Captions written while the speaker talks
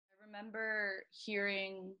remember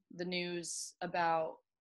hearing the news about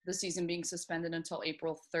the season being suspended until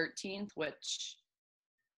April 13th, which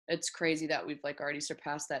it's crazy that we've like already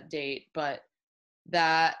surpassed that date, but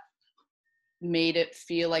that made it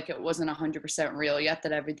feel like it wasn't 100% real yet,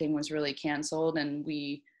 that everything was really canceled. And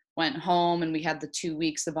we went home and we had the 2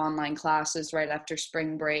 weeks of online classes right after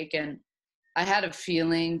spring break. And I had a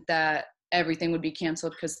feeling that everything would be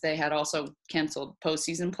canceled because they had also canceled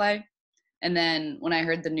postseason play. And then when I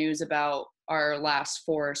heard the news about our last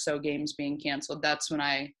four or so games being canceled, that's when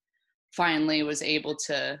I finally was able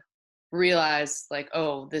to realize, like,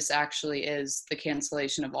 oh, this actually is the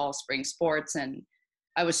cancellation of all spring sports. And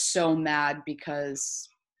I was so mad because,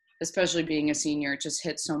 especially being a senior, it just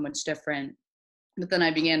hit so much different. But then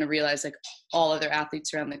I began to realize, like, all other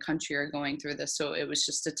athletes around the country are going through this. So it was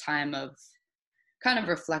just a time of kind of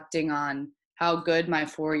reflecting on how good my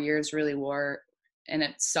 4 years really were. And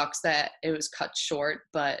it sucks that it was cut short,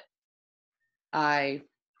 but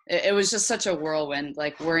it was just such a whirlwind,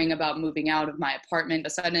 like worrying about moving out of my apartment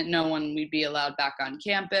because I didn't know when we'd be allowed back on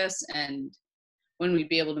campus and when we'd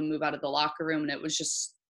be able to move out of the locker room. And it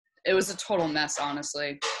was a total mess,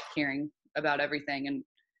 honestly, hearing about everything. And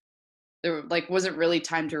there like wasn't really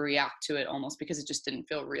time to react to it, almost, because it just didn't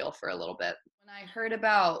feel real for a little bit. When I heard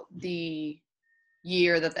about the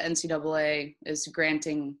year that the NCAA is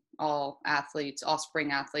granting all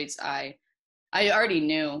spring athletes, I already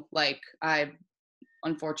knew, like, I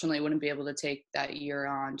unfortunately wouldn't be able to take that year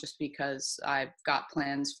on just because I've got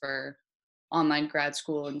plans for online grad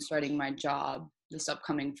school and starting my job this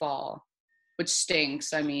upcoming fall, which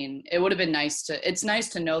stinks. I mean, it would have been it's nice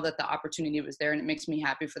to know that the opportunity was there, and it makes me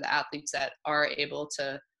happy for the athletes that are able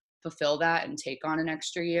to fulfill that and take on an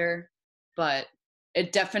extra year. But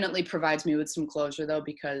it definitely provides me with some closure, though,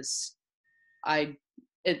 because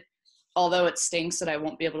although it stinks that I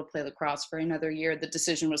won't be able to play lacrosse for another year, the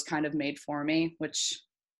decision was kind of made for me, which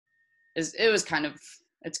it's kind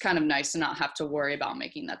of nice to not have to worry about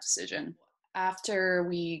making that decision. After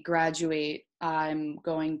we graduate, I'm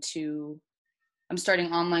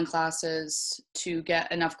starting online classes to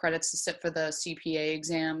get enough credits to sit for the CPA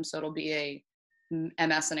exam. So it'll be a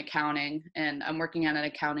MS in accounting, and I'm working at an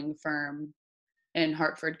accounting firm in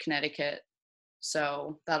Hartford, Connecticut.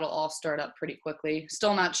 So that'll all start up pretty quickly.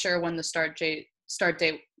 Still not sure when the start date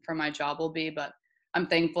for my job will be, but I'm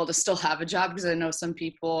thankful to still have a job because I know some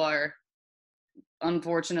people are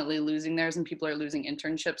unfortunately losing theirs and people are losing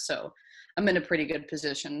internships. So I'm in a pretty good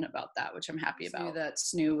position about that, which I'm happy about. That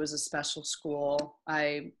SNHU was a special school.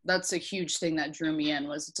 That's a huge thing that drew me in.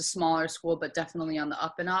 Was it's a smaller school, but definitely on the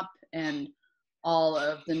up and up, and all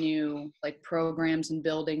of the new like programs and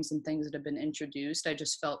buildings and things that have been introduced, I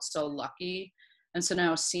just felt so lucky. And so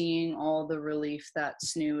now seeing all the relief that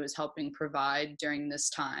SNHU is helping provide during this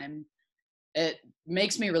time, it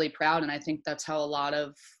makes me really proud. And I think that's how a lot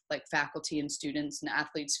of like faculty and students and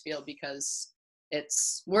athletes feel, because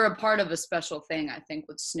we're a part of a special thing, I think,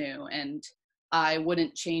 with SNHU. And I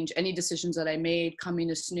wouldn't change any decisions that I made coming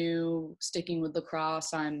to SNHU, sticking with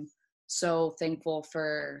lacrosse. I'm so thankful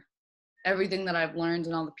for everything that I've learned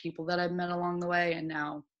and all the people that I've met along the way. And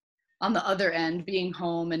now on the other end, being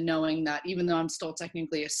home and knowing that even though I'm still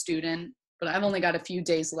technically a student, but I've only got a few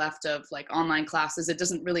days left of like online classes, it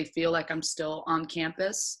doesn't really feel like I'm still on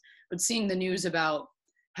campus. But seeing the news about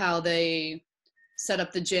how they set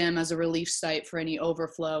up the gym as a relief site for any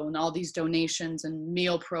overflow and all these donations and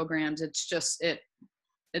meal programs,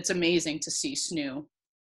 it's amazing to see SNHU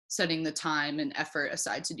setting the time and effort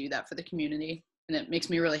aside to do that for the community. And it makes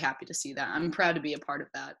me really happy to see that. I'm proud to be a part of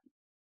that.